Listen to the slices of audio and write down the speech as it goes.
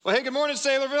Well, hey, good morning,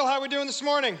 Saylorville. How are we doing this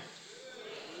morning?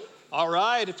 All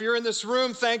right. If you're in this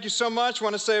room, thank you so much. I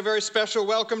want to say a very special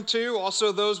welcome to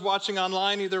also those watching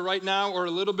online either right now or a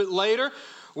little bit later.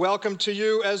 Welcome to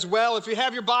you as well. If you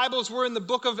have your Bibles, we're in the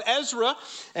book of Ezra,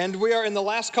 and we are in the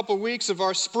last couple of weeks of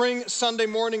our spring Sunday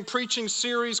morning preaching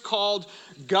series called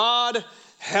God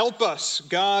Help Us.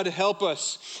 God Help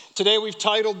Us. Today we've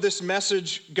titled this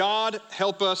message, God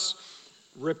Help Us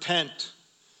Repent.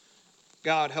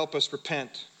 God Help Us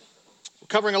Repent. We're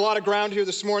covering a lot of ground here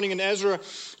this morning in Ezra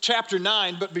chapter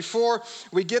 9, but before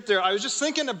we get there, I was just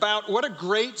thinking about what a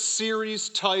great series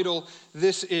title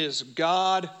this is,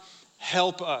 God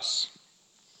Help Us.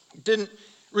 It didn't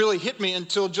really hit me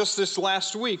until just this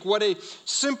last week. What a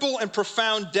simple and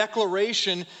profound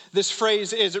declaration this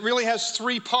phrase is. It really has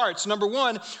three parts. Number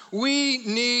one, we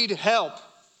need help.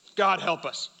 God help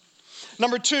us.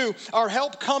 Number two, our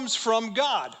help comes from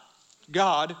God.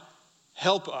 God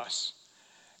help us.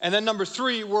 And then number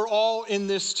three, we're all in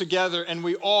this together and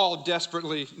we all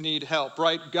desperately need help,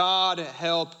 right? God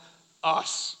help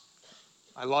us.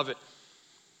 I love it.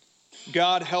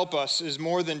 God help us is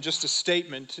more than just a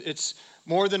statement. It's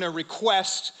more than a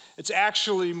request. It's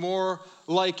actually more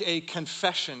like a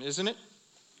confession, isn't it?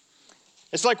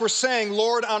 It's like we're saying,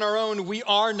 Lord, on our own, we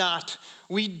are not,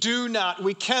 we do not,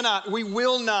 we cannot, we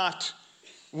will not.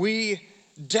 We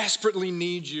desperately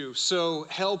need you, so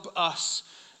help us,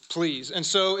 please. And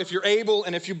so if you're able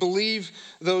and if you believe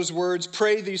those words,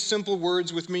 pray these simple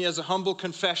words with me as a humble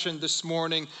confession this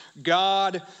morning.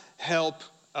 God help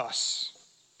us.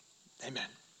 Amen.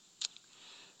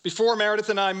 Before Meredith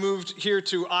and I moved here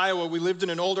to Iowa, we lived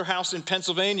in an older house in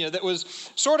Pennsylvania that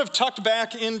was sort of tucked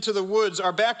back into the woods.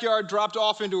 Our backyard dropped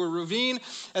off into a ravine,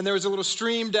 and there was a little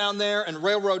stream down there and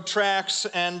railroad tracks,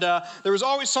 and there was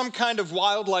always some kind of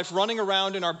wildlife running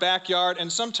around in our backyard,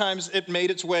 and sometimes it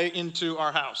made its way into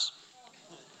our house.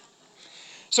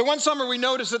 So one summer we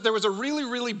noticed that there was a really,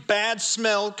 really bad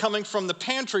smell coming from the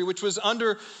pantry, which was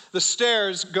under the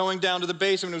stairs going down to the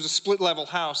basement. It was a split-level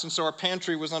house, and so our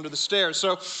pantry was under the stairs.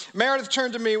 So Meredith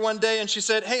turned to me one day and she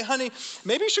said, "Hey, honey,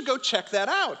 maybe you should go check that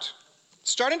out.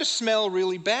 It's starting to smell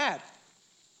really bad."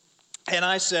 And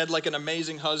I said, like an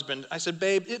amazing husband, I said,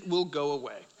 "Babe, it will go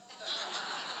away."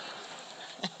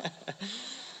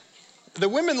 The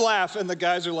women laugh and the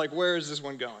guys are like, "Where is this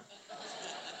one going?"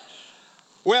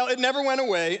 Well, it never went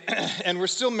away, and we're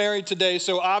still married today,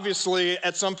 so obviously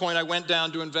at some point I went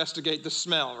down to investigate the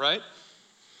smell, right?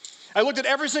 I looked at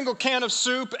every single can of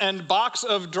soup and box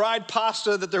of dried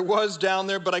pasta that there was down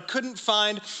there, but I couldn't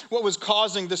find what was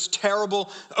causing this terrible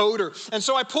odor. And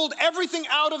so I pulled everything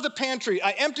out of the pantry.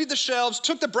 I emptied the shelves,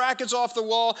 took the brackets off the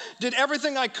wall, did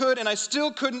everything I could, and I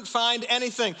still couldn't find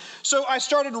anything. So I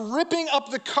started ripping up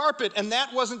the carpet, and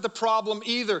that wasn't the problem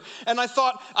either. And I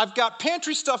thought, I've got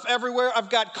pantry stuff everywhere. I've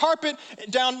got carpet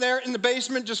down there in the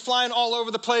basement just flying all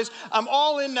over the place. I'm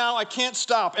all in now. I can't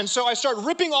stop. And so I start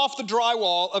ripping off the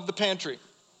drywall of the pantry.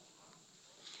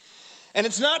 And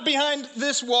it's not behind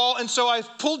this wall, and so I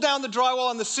pulled down the drywall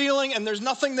on the ceiling, and there's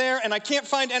nothing there, and I can't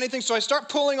find anything, so I start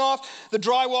pulling off the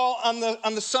drywall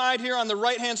on the side here, on the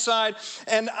right-hand side,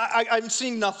 and I'm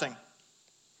seeing nothing.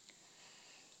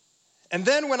 And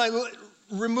then when I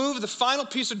remove the final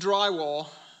piece of drywall,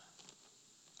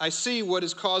 I see what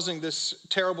is causing this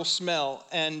terrible smell,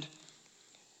 and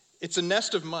it's a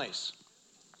nest of mice.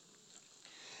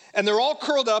 And they're all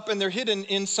curled up and they're hidden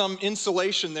in some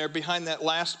insulation there behind that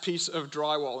last piece of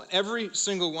drywall. And every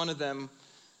single one of them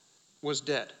was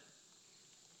dead.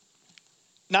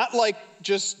 Not like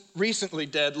just recently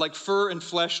dead, like fur and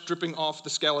flesh dripping off the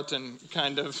skeleton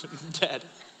kind of dead.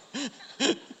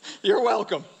 You're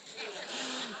welcome.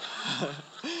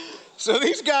 So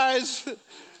these guys,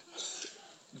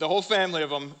 the whole family of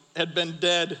them, had been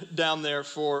dead down there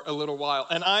for a little while.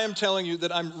 And I am telling you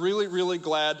that I'm really, really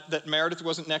glad that Meredith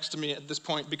wasn't next to me at this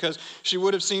point, because she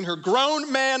would have seen her grown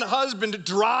man husband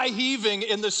dry heaving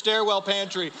in the stairwell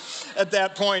pantry at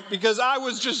that point, because I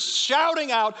was just shouting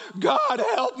out, "God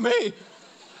help me."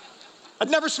 I'd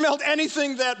never smelled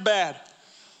anything that bad.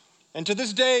 And to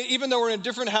this day, even though we're in a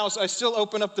different house, I still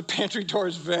open up the pantry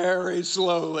doors very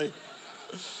slowly.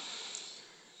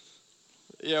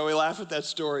 Yeah, we laugh at that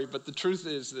story, but the truth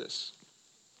is this.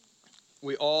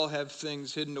 We all have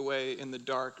things hidden away in the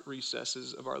dark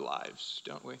recesses of our lives,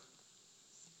 don't we?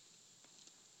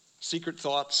 Secret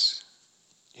thoughts,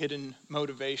 hidden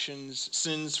motivations,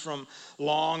 sins from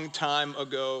long time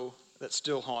ago that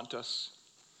still haunt us.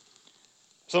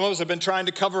 Some of us have been trying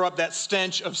to cover up that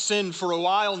stench of sin for a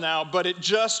while now, but it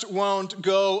just won't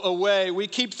go away. We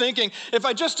keep thinking, if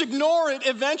I just ignore it,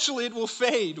 eventually it will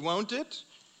fade, won't it?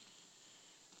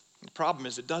 The problem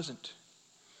is it doesn't.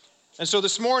 And so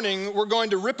this morning, we're going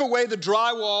to rip away the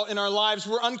drywall in our lives.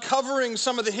 We're uncovering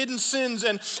some of the hidden sins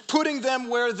and putting them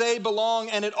where they belong.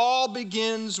 And it all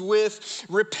begins with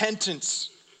repentance.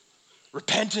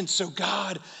 Repentance. So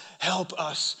God, help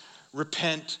us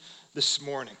repent this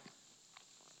morning.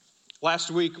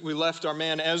 Last week, we left our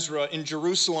man Ezra in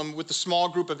Jerusalem with the small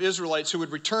group of Israelites who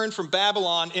had returned from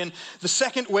Babylon in the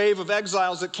second wave of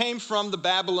exiles that came from the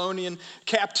Babylonian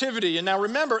captivity. And now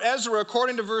remember, Ezra,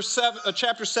 according to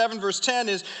chapter 7, verse 10,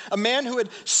 is a man who had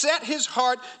set his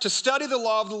heart to study the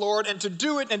law of the Lord and to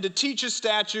do it and to teach his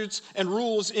statutes and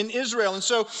rules in Israel. And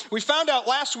so we found out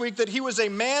last week that he was a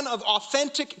man of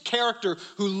authentic character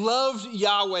who loved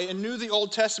Yahweh and knew the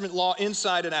Old Testament law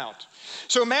inside and out.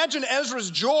 So imagine Ezra's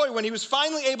joy when he was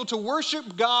finally able to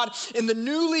worship God in the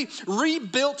newly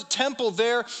rebuilt temple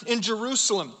there in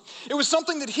Jerusalem. It was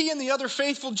something that he and the other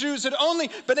faithful Jews had only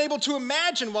been able to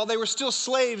imagine while they were still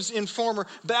slaves in former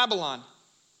Babylon.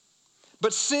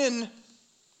 But sin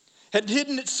had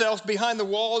hidden itself behind the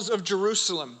walls of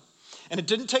Jerusalem, and it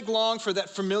didn't take long for that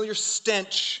familiar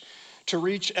stench to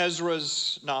reach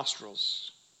Ezra's nostrils.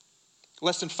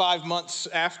 Less than 5 months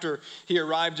after he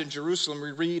arrived in Jerusalem,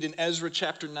 we read in Ezra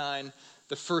chapter 9,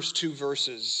 the first 2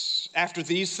 verses. After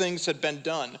these things had been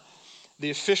done,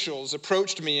 the officials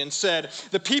approached me and said,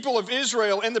 "The people of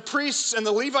Israel and the priests and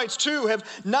the Levites too have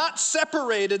not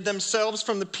separated themselves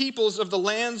from the peoples of the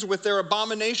lands with their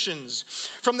abominations,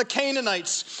 from the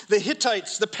Canaanites, the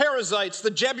Hittites, the Perizzites, the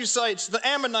Jebusites, the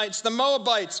Ammonites, the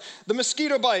Moabites, the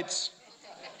mosquito bites."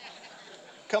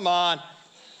 Come on.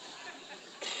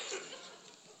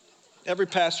 Every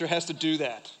pastor has to do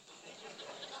that.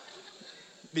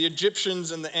 The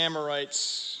Egyptians and the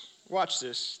Amorites, watch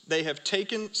this, they have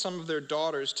taken some of their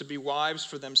daughters to be wives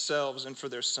for themselves and for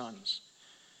their sons,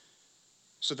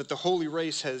 so that the holy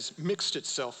race has mixed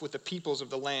itself with the peoples of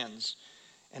the lands.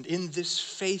 And in this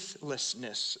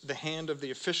faithlessness, the hand of the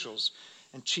officials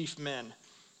and chief men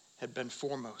had been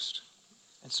foremost.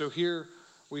 And so here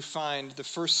we find the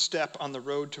first step on the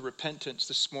road to repentance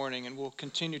this morning, and we'll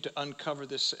continue to uncover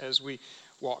this as we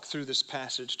walk through this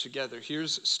passage together.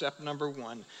 Here's step number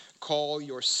 1. Call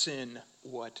your sin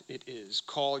what it is.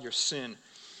 Call your sin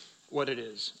what it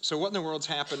is. So what in the world's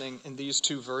happening in these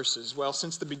 2 verses? Well,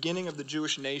 since the beginning of the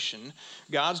Jewish nation,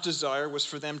 God's desire was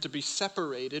for them to be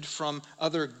separated from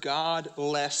other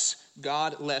godless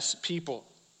people.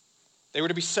 They were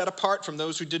to be set apart from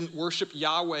those who didn't worship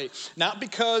Yahweh, not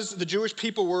because the Jewish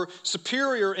people were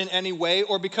superior in any way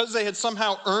or because they had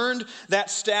somehow earned that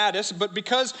status, but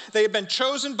because they had been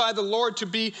chosen by the Lord to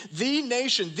be the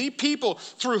nation, the people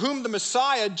through whom the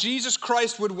Messiah, Jesus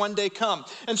Christ, would one day come.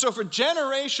 And so for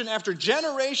generation after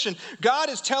generation, God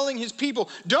is telling his people,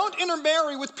 don't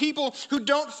intermarry with people who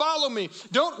don't follow me.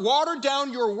 Don't water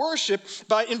down your worship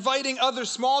by inviting other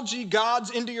small g gods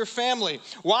into your family.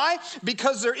 Why?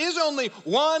 Because there is only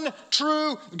one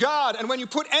true God. And when you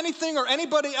put anything or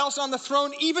anybody else on the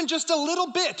throne, even just a little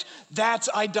bit, that's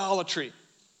idolatry.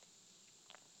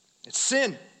 It's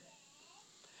sin.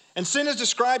 And sin is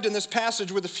described in this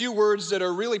passage with a few words that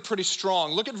are really pretty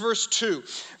strong. Look at verse 2.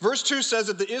 Verse 2 says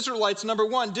that the Israelites, number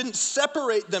 1, didn't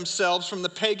separate themselves from the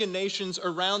pagan nations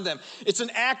around them. It's an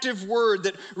active word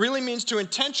that really means to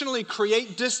intentionally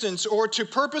create distance or to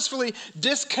purposefully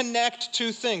disconnect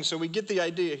 2 things. So we get the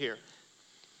idea here.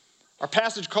 Our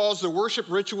passage calls the worship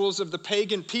rituals of the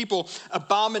pagan people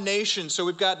abominations. So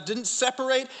we've got didn't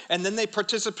separate, and then they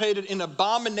participated in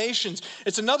abominations.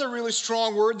 It's another really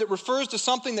strong word that refers to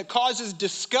something that causes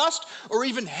disgust or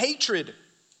even hatred.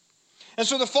 And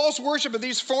so the false worship of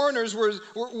these foreigners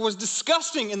was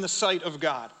disgusting in the sight of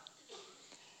God.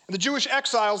 And the Jewish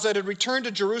exiles that had returned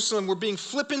to Jerusalem were being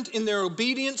flippant in their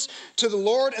obedience to the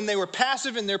Lord, and they were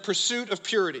passive in their pursuit of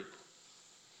purity.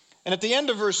 And at the end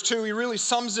of verse 2, he really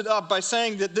sums it up by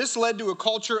saying that this led to a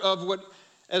culture of what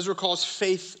Ezra calls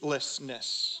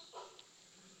faithlessness.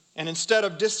 And instead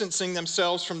of distancing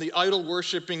themselves from the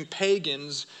idol-worshiping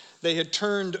pagans, they had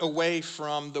turned away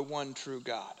from the one true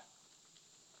God.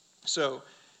 So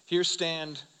here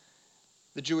stand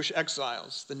the Jewish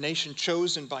exiles, the nation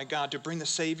chosen by God to bring the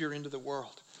Savior into the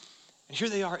world. And here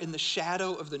they are in the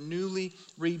shadow of the newly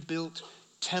rebuilt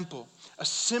temple, a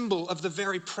symbol of the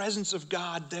very presence of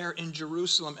God there in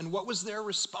Jerusalem. And what was their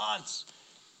response?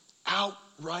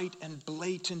 Outright and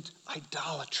blatant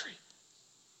idolatry.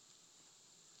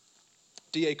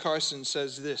 D.A. Carson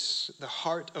says this: the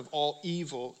heart of all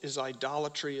evil is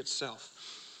idolatry itself.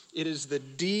 It is the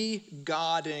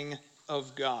de-godding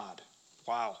of God.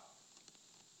 Wow.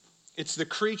 It's the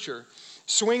creature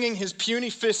swinging his puny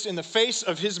fist in the face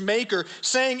of his maker,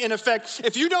 saying in effect,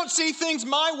 if you don't see things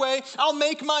my way, I'll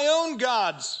make my own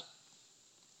gods.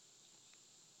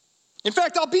 In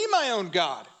fact, I'll be my own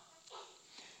God.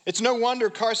 It's no wonder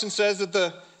Carson says that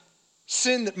the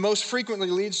sin that most frequently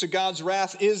leads to God's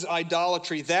wrath is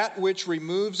idolatry, that which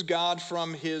removes God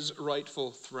from his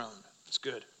rightful throne. It's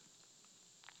good.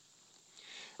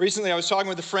 Recently, I was talking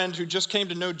with a friend who just came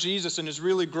to know Jesus and is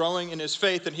really growing in his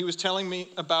faith, and he was telling me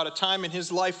about a time in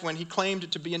his life when he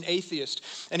claimed to be an atheist,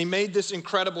 and he made this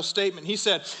incredible statement. He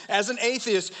said, as an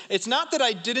atheist, it's not that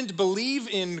I didn't believe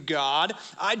in God,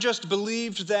 I just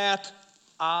believed that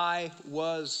I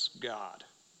was God.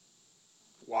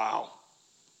 Wow.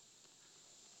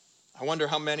 I wonder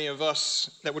how many of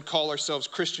us that would call ourselves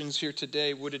Christians here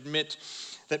today would admit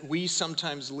that we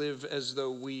sometimes live as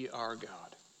though we are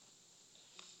God.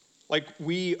 Like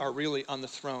we are really on the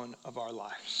throne of our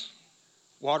lives,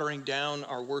 watering down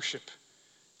our worship,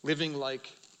 living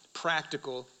like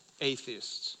practical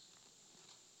atheists.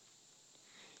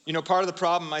 You know, part of the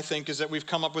problem, I think, is that we've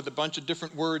come up with a bunch of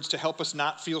different words to help us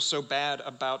not feel so bad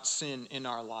about sin in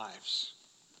our lives.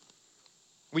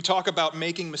 We talk about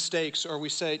making mistakes, or we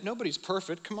say, nobody's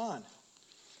perfect, come on.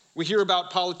 We hear about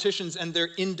politicians and their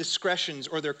indiscretions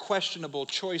or their questionable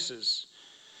choices.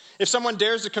 If someone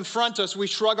dares to confront us, we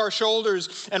shrug our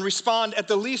shoulders and respond at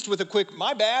the least with a quick,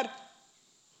 my bad.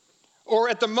 Or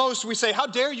at the most, we say, how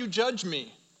dare you judge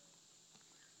me?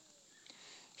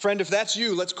 Friend, if that's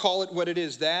you, let's call it what it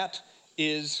is. That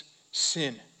is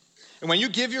sin. And when you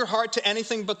give your heart to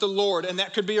anything but the Lord, and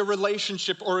that could be a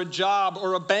relationship or a job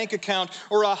or a bank account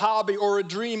or a hobby or a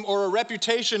dream or a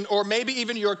reputation or maybe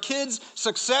even your kids'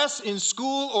 success in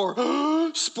school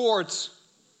or sports.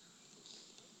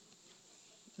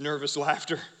 Nervous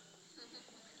laughter.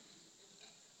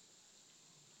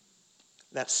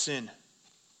 That's sin.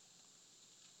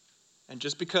 And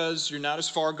just because you're not as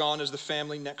far gone as the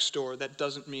family next door, that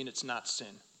doesn't mean it's not sin.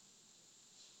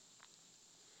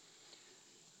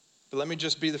 But let me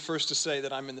just be the first to say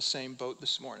that I'm in the same boat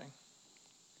this morning.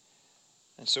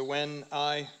 And so when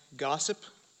I gossip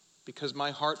because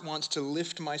my heart wants to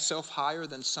lift myself higher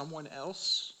than someone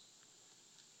else,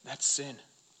 that's sin.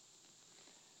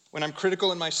 When I'm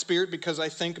critical in my spirit because I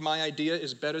think my idea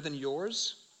is better than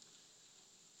yours,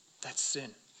 that's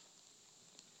sin.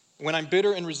 When I'm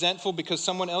bitter and resentful because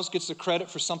someone else gets the credit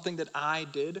for something that I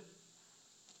did,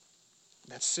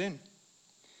 that's sin.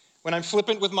 When I'm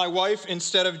flippant with my wife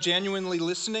instead of genuinely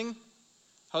listening,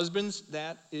 husbands,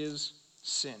 that is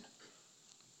sin.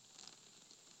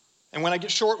 And when I get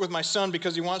short with my son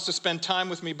because he wants to spend time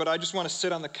with me, but I just want to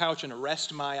sit on the couch and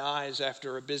rest my eyes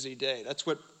after a busy day, that's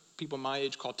what people my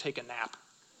age call take a nap.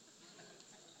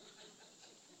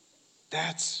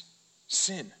 That's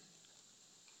sin.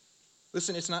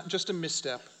 Listen, it's not just a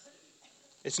misstep.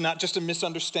 It's not just a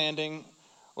misunderstanding,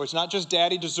 or it's not just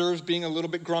daddy deserves being a little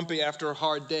bit grumpy after a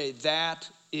hard day. That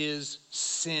is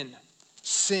sin.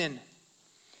 Sin.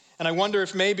 And I wonder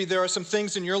if maybe there are some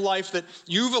things in your life that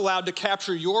you've allowed to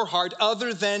capture your heart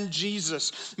other than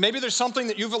Jesus. Maybe there's something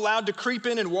that you've allowed to creep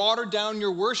in and water down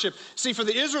your worship. See, for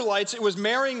the Israelites, it was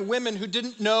marrying women who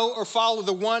didn't know or follow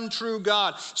the one true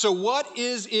God. So what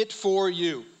is it for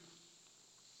you?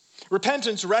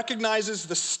 Repentance recognizes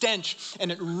the stench,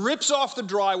 and it rips off the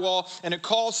drywall, and it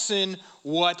calls sin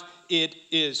what it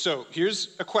is. So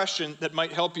here's a question that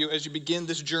might help you as you begin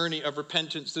this journey of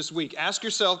repentance this week. Ask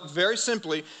yourself, very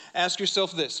simply, ask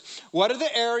yourself this. What are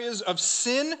the areas of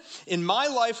sin in my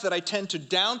life that I tend to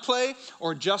downplay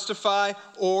or justify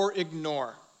or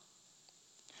ignore?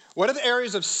 What are the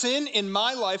areas of sin in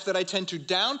my life that I tend to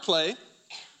downplay,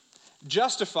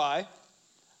 justify,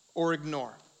 or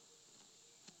ignore?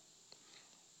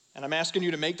 And I'm asking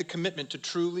you to make the commitment to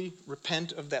truly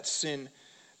repent of that sin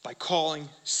by calling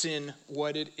sin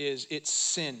what it is. It's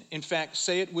sin. In fact,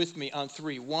 say it with me on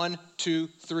 3. 1, 2,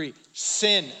 3.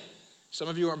 Sin. Some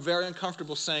of you are very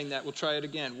uncomfortable saying that. We'll try it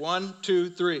again. 1,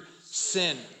 2, 3.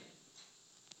 Sin.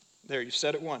 There, you've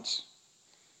said it once.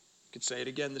 You could say it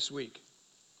again this week.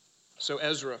 So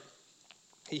Ezra,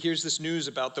 he hears this news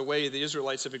about the way the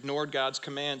Israelites have ignored God's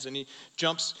commands, and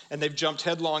they've jumped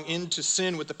headlong into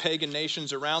sin with the pagan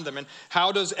nations around them. And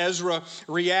how does Ezra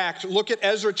react? Look at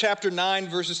Ezra chapter 9,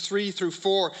 verses 3 through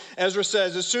 4. Ezra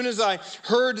says, as soon as I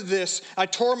heard this, I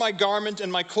tore my garment and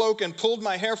my cloak and pulled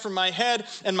my hair from my head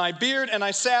and my beard, and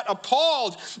I sat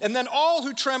appalled. And then all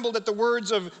who trembled at the words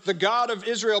of the God of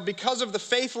Israel because of the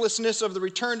faithlessness of the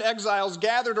returned exiles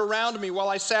gathered around me while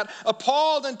I sat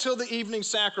appalled until the evening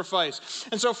sacrifice.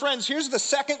 And so, friends, here's the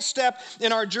second step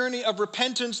in our journey of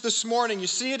repentance this morning. You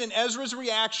see it in Ezra's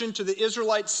reaction to the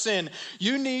Israelites' sin.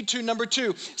 You need to, number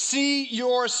 2, see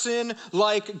your sin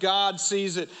like God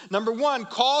sees it. Number 1,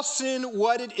 call sin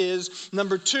what it is.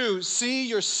 Number 2, see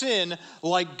your sin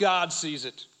like God sees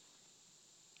it.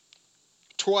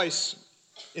 Twice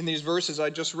in these verses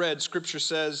I just read, Scripture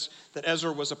says that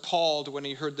Ezra was appalled when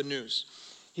he heard the news.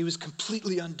 He was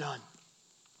completely undone.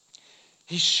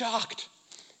 He's shocked,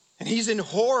 and he's in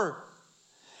horror.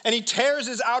 And he tears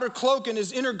his outer cloak and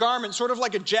his inner garment, sort of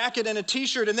like a jacket and a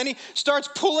t-shirt, and then he starts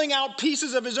pulling out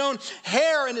pieces of his own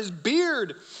hair and his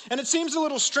beard. And it seems a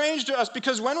little strange to us,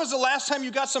 because when was the last time you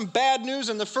got some bad news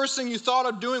and the first thing you thought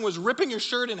of doing was ripping your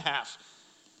shirt in half?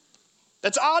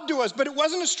 That's odd to us, but it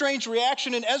wasn't a strange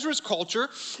reaction in Ezra's culture.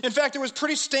 In fact, it was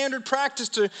pretty standard practice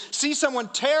to see someone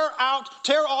tear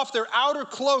off their outer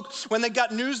cloak when they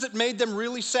got news that made them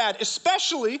really sad,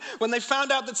 especially when they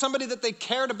found out that somebody that they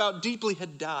cared about deeply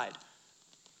had died.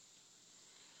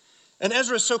 And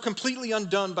Ezra is so completely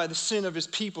undone by the sin of his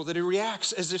people that he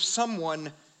reacts as if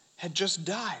someone had just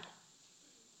died.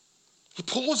 He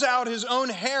pulls out his own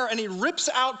hair and he rips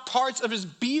out parts of his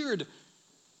beard.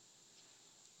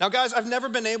 Now, guys, I've never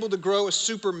been able to grow a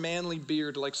super manly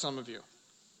beard like some of you.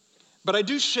 But I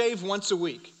do shave once a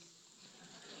week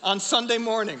on Sunday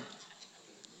morning.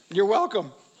 You're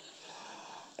welcome.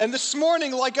 And this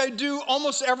morning, like I do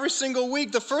almost every single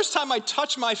week, the first time I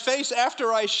touch my face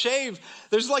after I shave,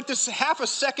 there's like this half a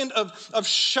second of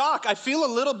shock. I feel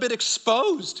a little bit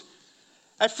exposed.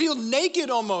 I feel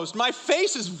naked almost. My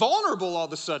face is vulnerable all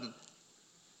of a sudden.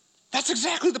 That's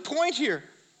exactly the point here.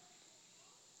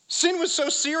 Sin was so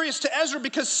serious to Ezra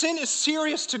because sin is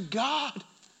serious to God.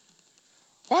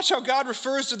 Watch how God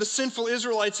refers to the sinful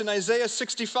Israelites in Isaiah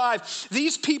 65.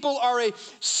 These people are a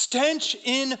stench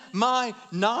in my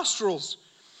nostrils,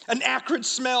 an acrid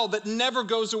smell that never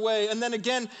goes away. And then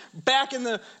again,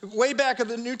 way back in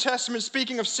the New Testament,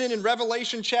 speaking of sin in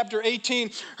Revelation chapter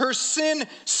 18, her sin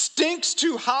stinks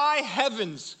to high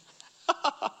heavens.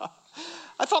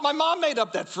 I thought my mom made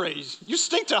up that phrase. You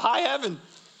stink to high heaven.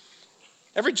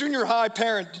 Every junior high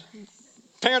parent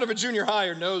of a junior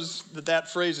higher knows that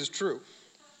phrase is true.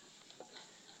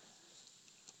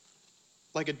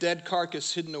 Like a dead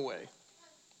carcass hidden away,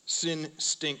 sin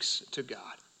stinks to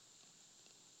God.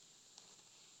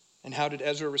 And how did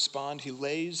Ezra respond? He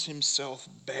lays himself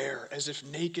bare as if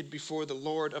naked before the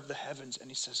Lord of the heavens,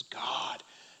 and he says, God,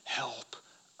 help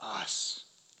us.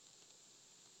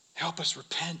 Help us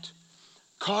repent.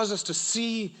 Cause us to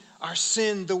see our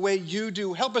sin the way you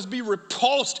do. Help us be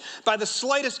repulsed by the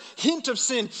slightest hint of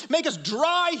sin. Make us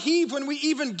dry heave when we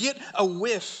even get a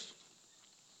whiff.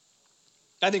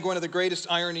 I think one of the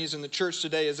greatest ironies in the church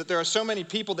today is that there are so many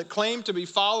people that claim to be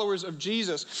followers of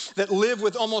Jesus that live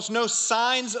with almost no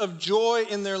signs of joy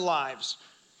in their lives.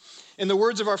 In the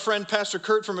words of our friend Pastor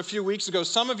Kurt from a few weeks ago,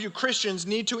 some of you Christians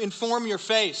need to inform your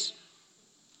face.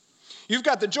 You've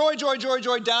got the joy, joy, joy,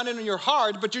 joy down in your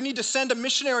heart, but you need to send a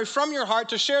missionary from your heart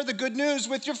to share the good news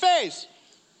with your face.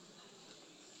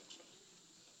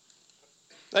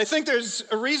 I think there's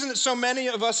a reason that so many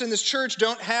of us in this church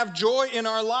don't have joy in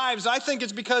our lives. I think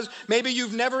it's because maybe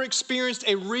you've never experienced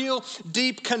a real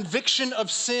deep conviction of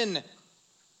sin.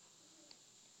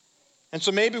 And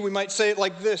so maybe we might say it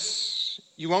like this: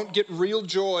 you won't get real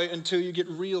joy until you get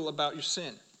real about your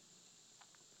sin.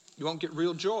 You won't get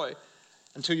real joy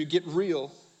until you get real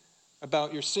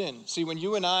about your sin. See, when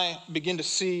you and I begin to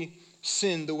see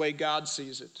sin the way God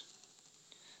sees it,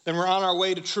 then we're on our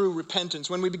way to true repentance.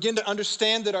 When we begin to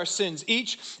understand that our sins,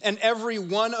 each and every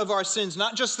one of our sins,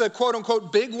 not just the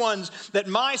quote-unquote big ones, that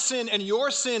my sin and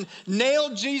your sin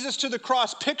nailed Jesus to the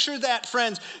cross. Picture that,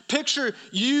 friends. Picture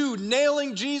you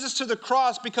nailing Jesus to the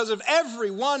cross because of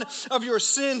every one of your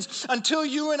sins. Until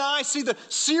you and I see the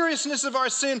seriousness of our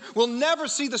sin, we'll never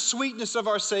see the sweetness of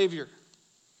our Savior.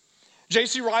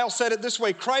 J.C. Ryle said it this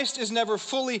way: Christ is never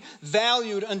fully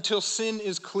valued until sin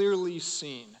is clearly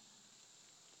seen.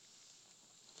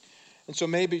 And so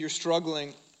maybe you're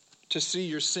struggling to see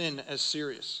your sin as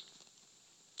serious.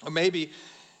 Or maybe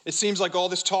it seems like all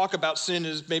this talk about sin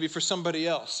is maybe for somebody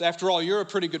else. After all, you're a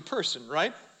pretty good person,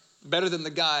 right? Better than the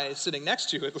guy sitting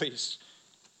next to you, at least.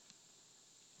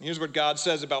 And here's what God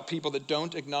says about people that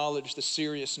don't acknowledge the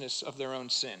seriousness of their own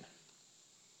sin.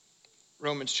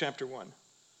 Romans chapter 1.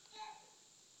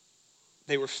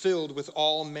 They were filled with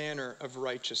all manner of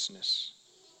righteousness,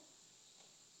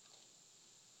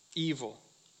 evil,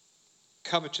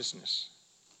 covetousness,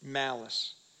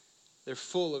 malice. They're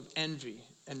full of envy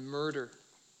and murder,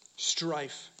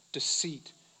 strife,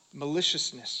 deceit,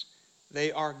 maliciousness.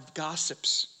 They are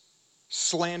gossips,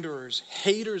 slanderers,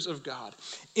 haters of God,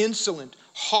 insolent,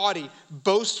 haughty,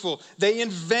 boastful. They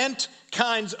invent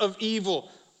kinds of evil,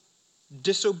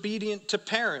 disobedient to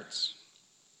parents.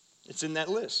 It's in that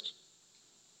list.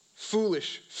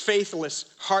 Foolish, faithless,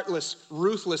 heartless,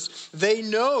 ruthless. They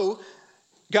know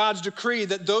God's decree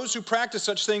that those who practice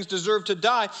such things deserve to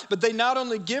die, but they not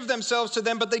only give themselves to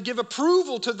them, but they give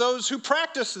approval to those who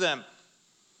practice them.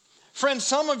 Friends,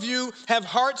 some of you have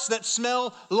hearts that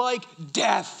smell like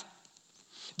death.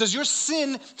 Does your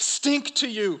sin stink to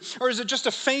you? Or is it just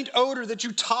a faint odor that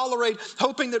you tolerate,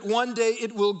 hoping that one day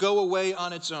it will go away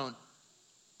on its own?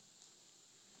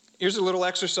 Here's a little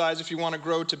exercise if you want to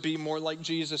grow to be more like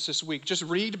Jesus this week. Just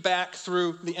read back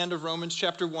through the end of Romans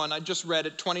chapter 1. I just read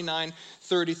it, 29,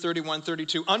 30, 31,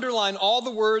 32. Underline all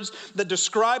the words that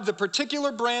describe the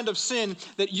particular brand of sin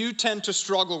that you tend to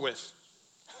struggle with.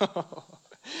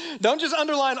 Don't just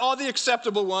underline all the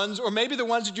acceptable ones, or maybe the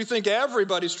ones that you think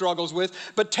everybody struggles with,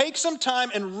 but take some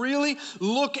time and really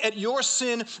look at your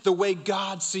sin the way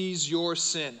God sees your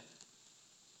sin.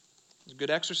 It's a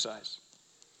good exercise.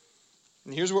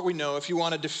 And here's what we know. If you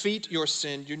want to defeat your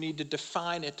sin, you need to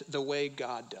define it the way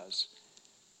God does.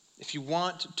 If you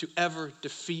want to ever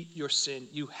defeat your sin,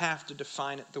 you have to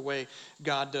define it the way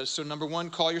God does. So number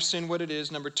 1, call your sin what it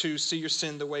is. Number 2, see your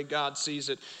sin the way God sees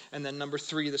it. And then number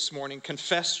 3 this morning,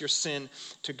 confess your sin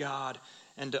to God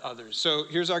and to others. So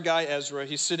here's our guy Ezra.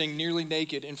 He's sitting nearly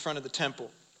naked in front of the temple.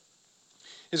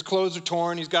 His clothes are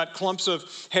torn. He's got clumps of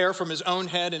hair from his own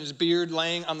head and his beard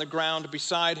laying on the ground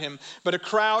beside him. But a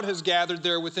crowd has gathered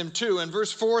there with him too. And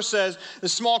verse 4 says, the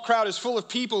small crowd is full of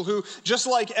people who, just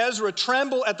like Ezra,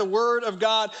 tremble at the word of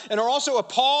God and are also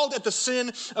appalled at the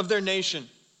sin of their nation.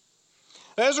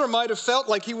 Ezra might have felt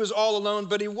like he was all alone,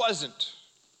 but he wasn't.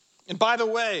 And by the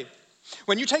way,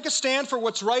 when you take a stand for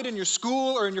what's right in your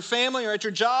school or in your family or at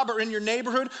your job or in your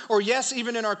neighborhood, or yes,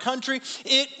 even in our country,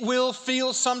 it will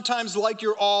feel sometimes like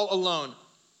you're all alone.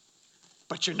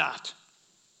 But you're not.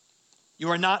 You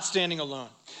are not standing alone.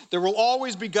 There will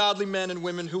always be godly men and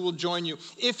women who will join you.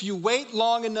 If you wait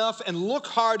long enough and look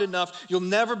hard enough, you'll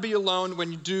never be alone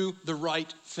when you do the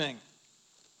right thing.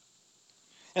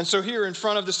 And so here in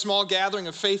front of the small gathering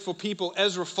of faithful people,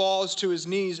 Ezra falls to his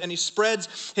knees and he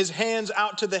spreads his hands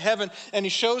out to the heaven and he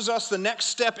shows us the next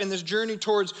step in this journey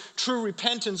towards true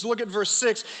repentance. Look at verse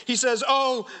 6. He says,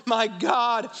 "Oh my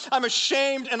God, I'm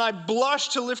ashamed and I blush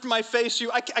to lift my face to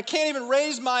you. I can't even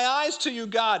raise my eyes to you,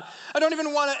 God. I don't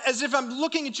even want to, as if I'm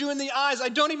looking at you in the eyes. I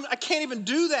can't even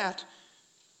do that.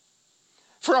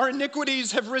 For our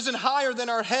iniquities have risen higher than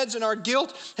our heads, and our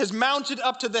guilt has mounted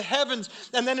up to the heavens."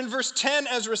 And then in verse 10,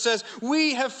 Ezra says,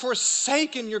 "We have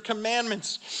forsaken your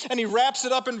commandments." And he wraps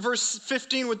it up in verse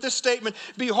 15 with this statement,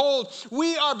 "Behold,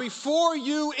 we are before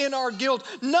you in our guilt.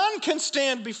 None can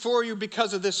stand before you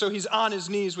because of this." So he's on his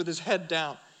knees with his head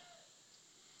down.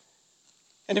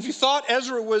 And if you thought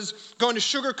Ezra was going to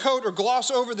sugarcoat or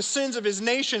gloss over the sins of his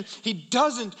nation, he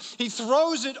doesn't. He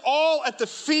throws it all at the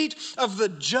feet of the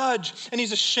judge. And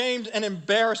he's ashamed and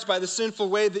embarrassed by the sinful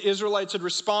way the Israelites had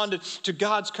responded to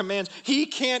God's commands. He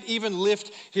can't even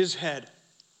lift his head.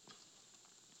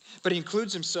 But he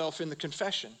includes himself in the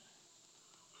confession.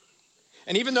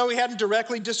 And even though he hadn't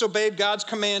directly disobeyed God's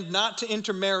command not to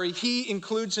intermarry, he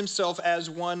includes himself as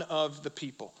one of the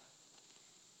people.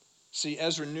 See,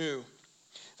 Ezra knew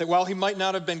that while he might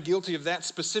not have been guilty of that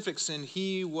specific sin,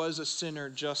 he was a sinner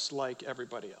just like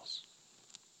everybody else.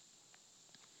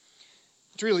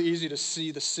 It's really easy to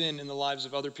see the sin in the lives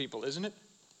of other people, isn't it?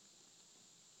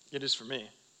 It is for me.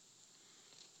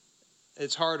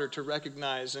 It's harder to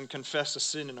recognize and confess a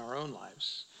sin in our own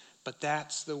lives, but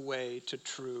that's the way to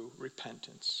true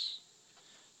repentance.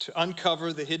 To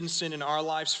uncover the hidden sin in our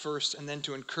lives first, and then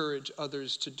to encourage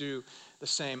others to do the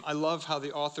same. I love how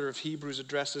the author of Hebrews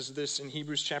addresses this in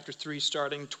Hebrews chapter 3,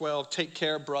 starting 12. "Take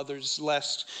care, brothers,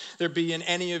 lest there be in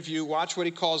any of you," watch what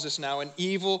he calls this now, "an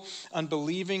evil,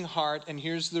 unbelieving heart." And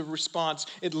here's the response.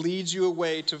 It leads you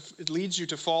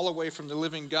to fall away from the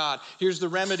living God. Here's the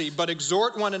remedy. "But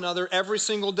exhort one another every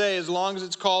single day, as long as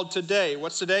it's called today."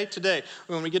 What's today? Today.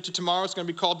 When we get to tomorrow, it's going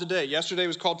to be called today. Yesterday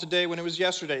was called today when it was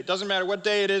yesterday. It doesn't matter what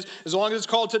day it is, as long as it's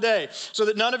called today. "So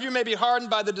that none of you may be hardened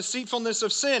by the deceitfulness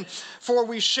of sin. For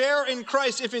we share in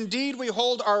Christ, if indeed we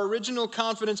hold our original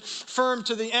confidence firm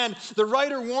to the end." The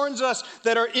writer warns us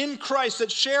that are in Christ,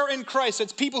 that share in Christ,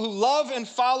 that's people who love and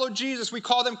follow Jesus. We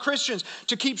call them Christians.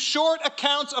 To keep short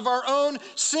accounts of our own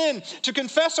sin, to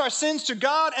confess our sins to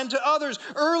God and to others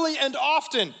early and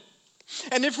often.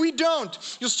 And if we don't,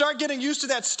 you'll start getting used to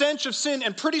that stench of sin,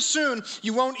 and pretty soon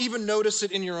you won't even notice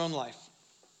it in your own life.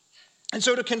 And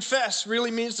so to confess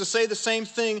really means to say the same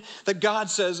thing that God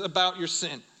says about your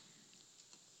sin.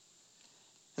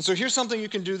 And so here's something you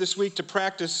can do this week to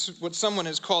practice what someone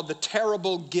has called the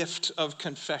terrible gift of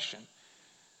confession.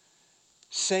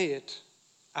 Say it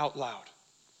out loud.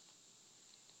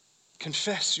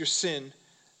 Confess your sin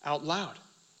out loud.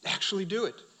 Actually do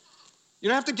it. You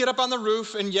don't have to get up on the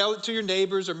roof and yell it to your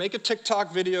neighbors or make a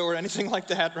TikTok video or anything like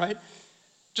that, right?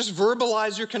 Just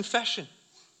verbalize your confession.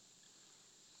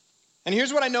 And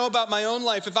here's what I know about my own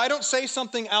life. If I don't say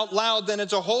something out loud, then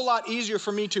it's a whole lot easier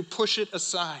for me to push it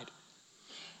aside.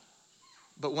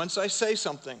 But once I say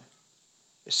something,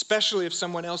 especially if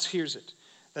someone else hears it,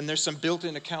 then there's some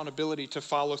built-in accountability to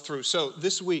follow through. So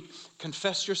this week,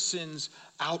 confess your sins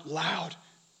out loud,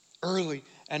 early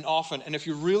and often. And if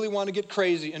you really want to get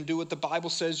crazy and do what the Bible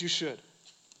says you should,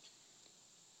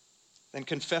 then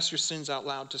confess your sins out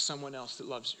loud to someone else that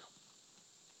loves you.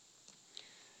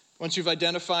 Once you've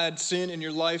identified sin in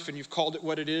your life and you've called it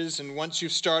what it is, and once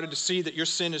you've started to see that your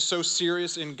sin is so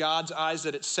serious in God's eyes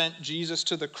that it sent Jesus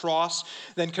to the cross,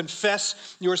 then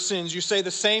confess your sins. You say the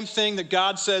same thing that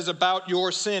God says about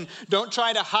your sin. Don't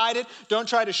try to hide it. Don't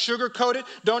try to sugarcoat it.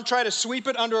 Don't try to sweep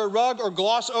it under a rug or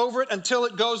gloss over it until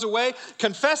it goes away.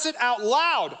 Confess it out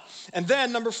loud. And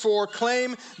then, number 4,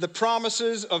 claim the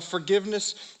promises of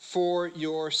forgiveness for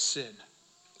your sin.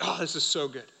 Oh, this is so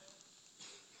good.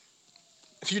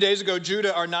 A few days ago,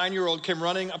 Judah, our 9-year-old, came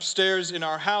running upstairs in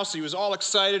our house. He was all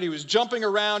excited. He was jumping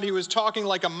around. He was talking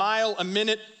like a mile a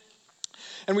minute.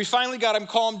 And we finally got him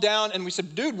calmed down, and we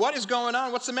said, dude, what is going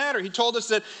on? What's the matter? He told us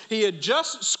that he had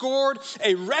just scored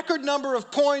a record number of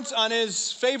points on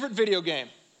his favorite video game.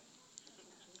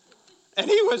 And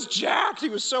he was jacked. He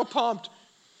was so pumped.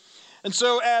 And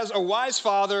so as a wise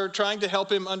father trying to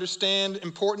help him understand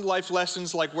important life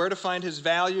lessons like where to find his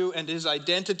value and his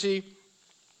identity,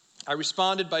 I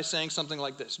responded by saying something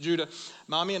like this. Judah,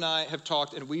 Mommy and I have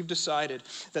talked, and we've decided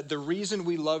that the reason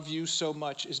we love you so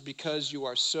much is because you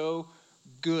are so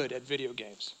good at video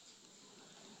games.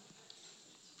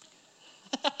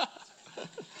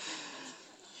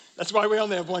 That's why we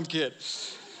only have one kid.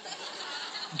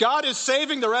 God is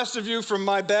saving the rest of you from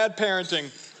my bad parenting.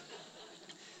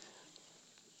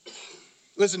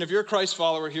 Listen, if you're a Christ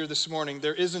follower here this morning,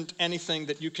 there isn't anything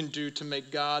that you can do to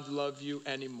make God love you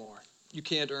anymore. You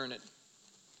can't earn it.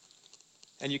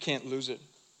 And you can't lose it.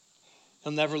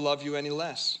 He'll never love you any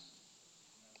less.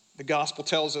 The gospel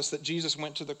tells us that Jesus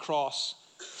went to the cross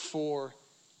for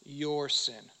your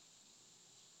sin.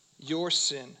 Your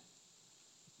sin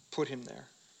put him there.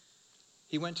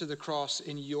 He went to the cross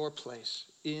in your place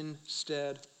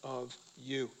instead of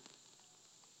you.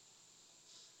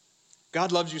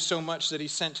 God loves you so much that he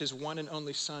sent his one and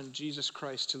only Son, Jesus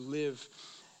Christ, to live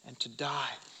and to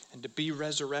die and to be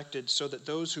resurrected so that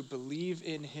those who believe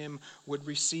in him would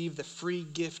receive the free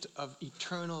gift of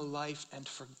eternal life and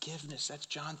forgiveness. That's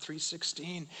John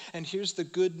 3:16. And here's the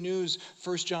good news,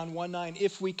 1 John 1:9.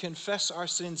 If we confess our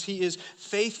sins, he is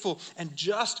faithful and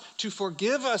just to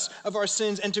forgive us of our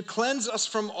sins and to cleanse us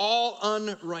from all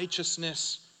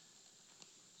unrighteousness.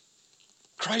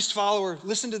 Christ follower,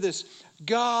 listen to this.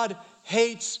 God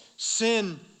hates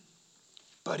sin,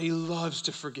 but he loves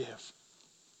to forgive.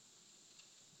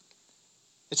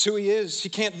 It's who he is. He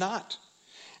can't not.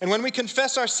 And when we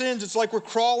confess our sins, it's like we're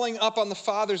crawling up on the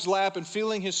Father's lap and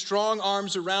feeling his strong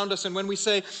arms around us. And when we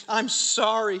say, I'm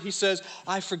sorry, he says,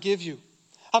 I forgive you.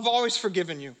 I've always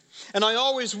forgiven you. And I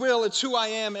always will. It's who I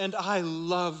am, and I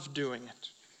love doing it.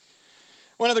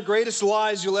 One of the greatest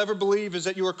lies you'll ever believe is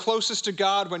that you are closest to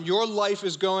God when your life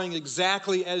is going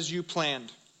exactly as you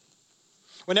planned.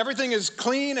 When everything is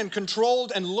clean and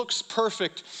controlled and looks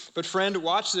perfect. But friend,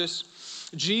 watch this.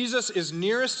 Jesus is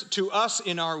nearest to us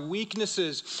in our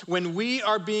weaknesses. When we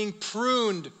are being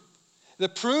pruned, the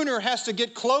pruner has to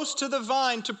get close to the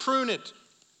vine to prune it.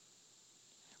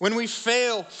 When we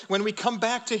fail, when we come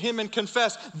back to him and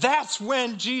confess, that's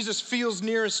when Jesus feels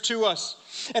nearest to us.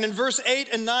 And in verse 8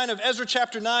 and 9 of Ezra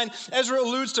chapter 9, Ezra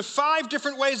alludes to 5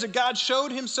 different ways that God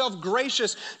showed himself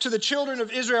gracious to the children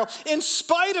of Israel in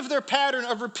spite of their pattern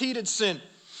of repeated sin.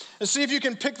 And see if you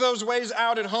can pick those ways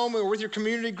out at home or with your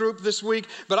community group this week.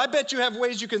 But I bet you have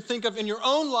ways you can think of in your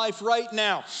own life right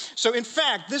now. So in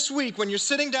fact, this week, when you're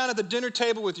sitting down at the dinner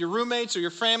table with your roommates or your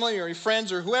family or your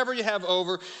friends or whoever you have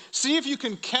over, see if you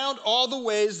can count all the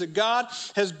ways that God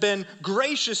has been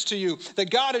gracious to you,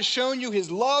 that God has shown you his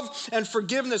love and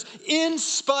forgiveness in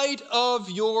spite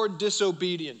of your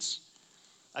disobedience.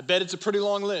 I bet it's a pretty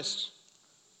long list,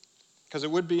 because it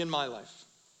would be in my life.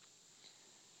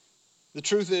 The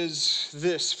truth is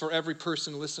this for every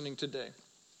person listening today.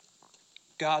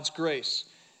 God's grace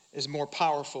is more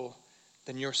powerful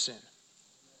than your sin.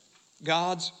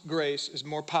 God's grace is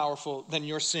more powerful than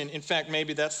your sin. In fact,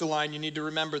 maybe that's the line you need to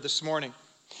remember this morning.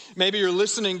 Maybe you're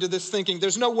listening to this thinking,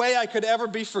 there's no way I could ever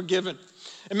be forgiven.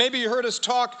 And maybe you heard us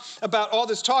talk about all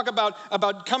this talk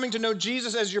about coming to know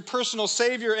Jesus as your personal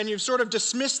Savior, and you've sort of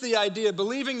dismissed the idea,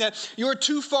 believing that you're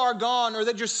too far gone or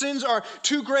that your sins are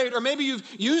too great, or maybe you've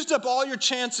used up all your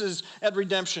chances at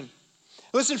redemption.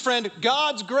 Listen, friend,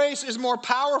 God's grace is more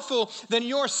powerful than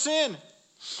your sin.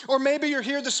 Or maybe you're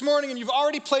here this morning and you've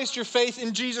already placed your faith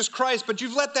in Jesus Christ, but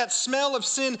you've let that smell of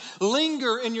sin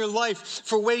linger in your life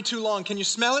for way too long. Can you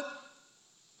smell it?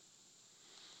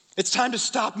 It's time to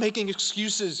stop making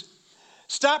excuses.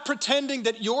 Stop pretending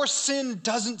that your sin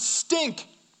doesn't stink.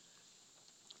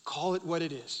 Call it what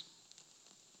it is.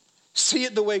 See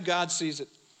it the way God sees it.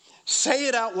 Say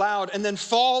it out loud and then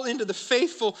fall into the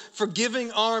faithful,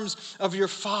 forgiving arms of your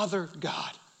Father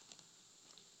God.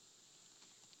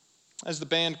 As the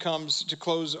band comes to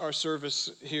close our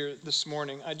service here this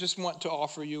morning, I just want to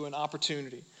offer you an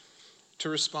opportunity to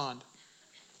respond.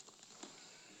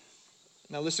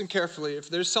 Now listen carefully. If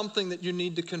there's something that you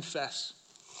need to confess,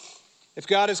 if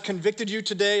God has convicted you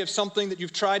today of something that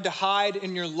you've tried to hide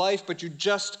in your life, but you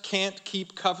just can't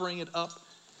keep covering it up,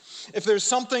 if there's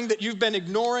something that you've been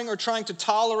ignoring or trying to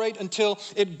tolerate until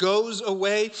it goes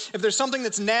away, if there's something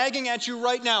that's nagging at you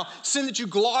right now, sin that you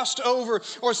glossed over,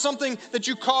 or something that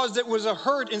you caused that was a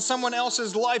hurt in someone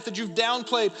else's life that you've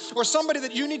downplayed, or somebody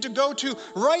that you need to go to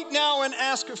right now and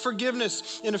ask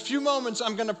forgiveness, in a few moments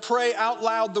I'm going to pray out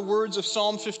loud the words of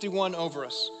Psalm 51 over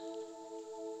us.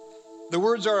 The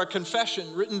words are a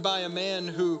confession written by a man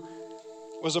who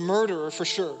was a murderer for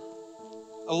sure,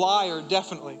 a liar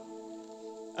definitely,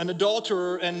 an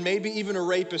adulterer, and maybe even a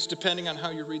rapist, depending on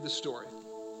how you read the story.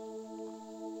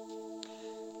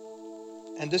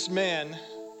 And this man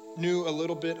knew a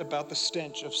little bit about the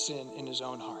stench of sin in his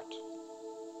own heart.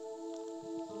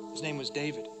 His name was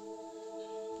David.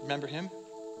 Remember him?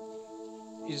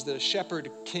 He's the shepherd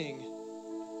king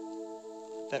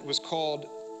that was called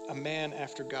a man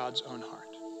after God's own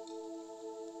heart.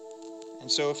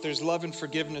 And so if there's love and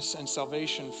forgiveness and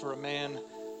salvation for a man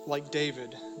like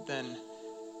David, then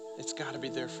it's got to be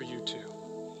there for you too.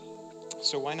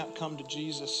 So why not come to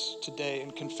Jesus today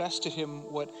and confess to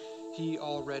him what he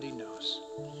already knows?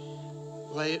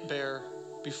 Lay it bare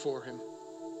before him.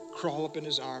 Crawl up in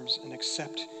his arms and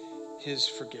accept his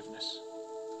forgiveness.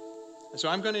 And so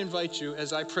I'm going to invite you,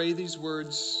 as I pray these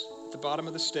words at the bottom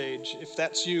of the stage, if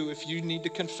that's you, if you need to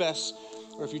confess,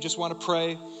 or if you just want to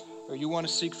pray, or you want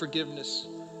to seek forgiveness,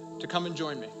 to come and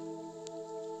join me.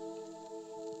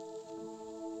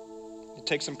 It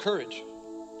takes some courage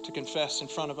to confess in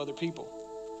front of other people.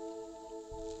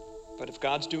 But if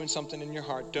God's doing something in your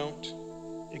heart, don't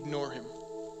ignore him.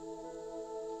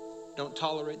 Don't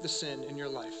tolerate the sin in your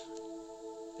life.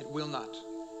 It will not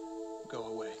go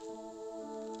away.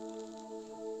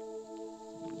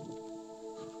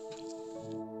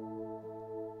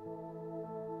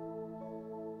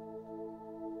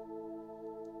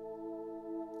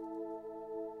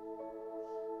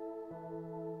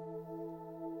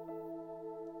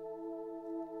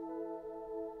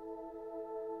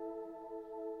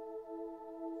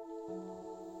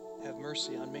 Have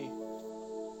mercy on me,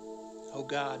 O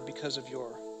God, because of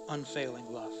your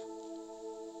unfailing love.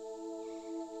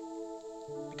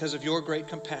 Because of your great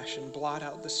compassion, blot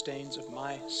out the stains of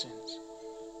my sins.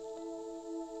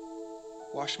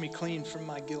 Wash me clean from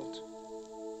my guilt.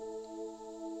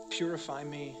 Purify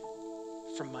me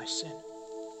from my sin.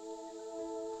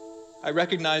 I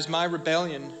recognize my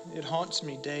rebellion. It haunts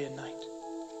me day and night.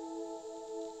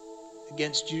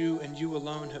 Against you and you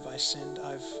alone have I sinned.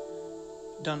 I've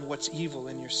done what's evil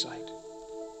in your sight.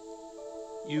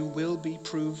 You will be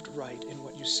proved right in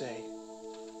what you say,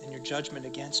 and your judgment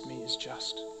against me is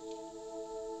just.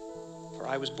 For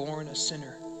I was born a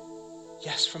sinner,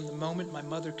 yes, from the moment my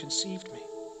mother conceived me.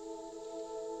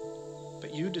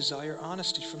 But you desire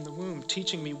honesty from the womb,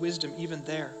 teaching me wisdom even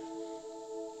there.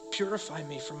 Purify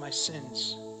me from my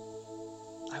sins.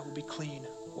 I will be clean.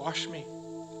 Wash me.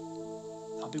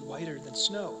 I'll be whiter than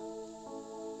snow.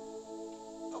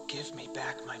 Give me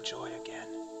back my joy again.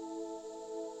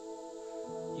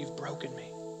 You've broken me.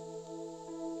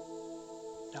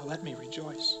 Now let me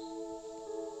rejoice.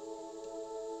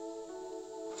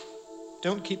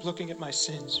 Don't keep looking at my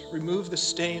sins. Remove the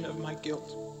stain of my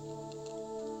guilt.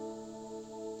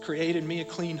 Create in me a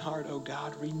clean heart, O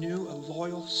God. Renew a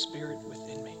loyal spirit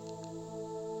within me.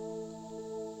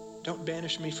 Don't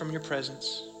banish me from your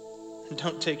presence, and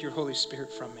don't take your Holy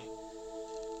Spirit from me.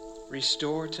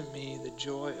 Restore to me the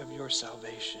joy of your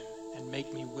salvation and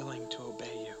make me willing to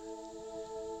obey you.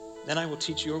 Then I will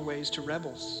teach your ways to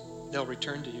rebels. They'll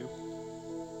return to you.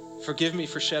 Forgive me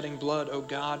for shedding blood, O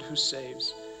God who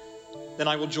saves. Then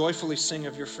I will joyfully sing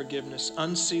of your forgiveness.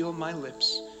 Unseal my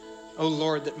lips, O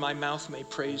Lord, that my mouth may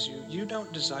praise you. You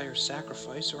don't desire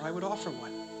sacrifice, or I would offer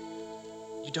one.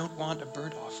 You don't want a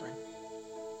burnt offering.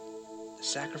 The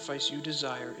sacrifice you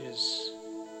desire is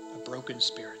a broken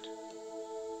spirit.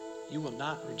 You will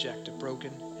not reject a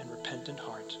broken and repentant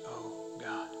heart, O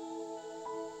God.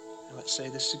 And let's say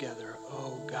this together.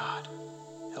 Oh God,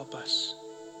 help us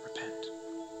repent.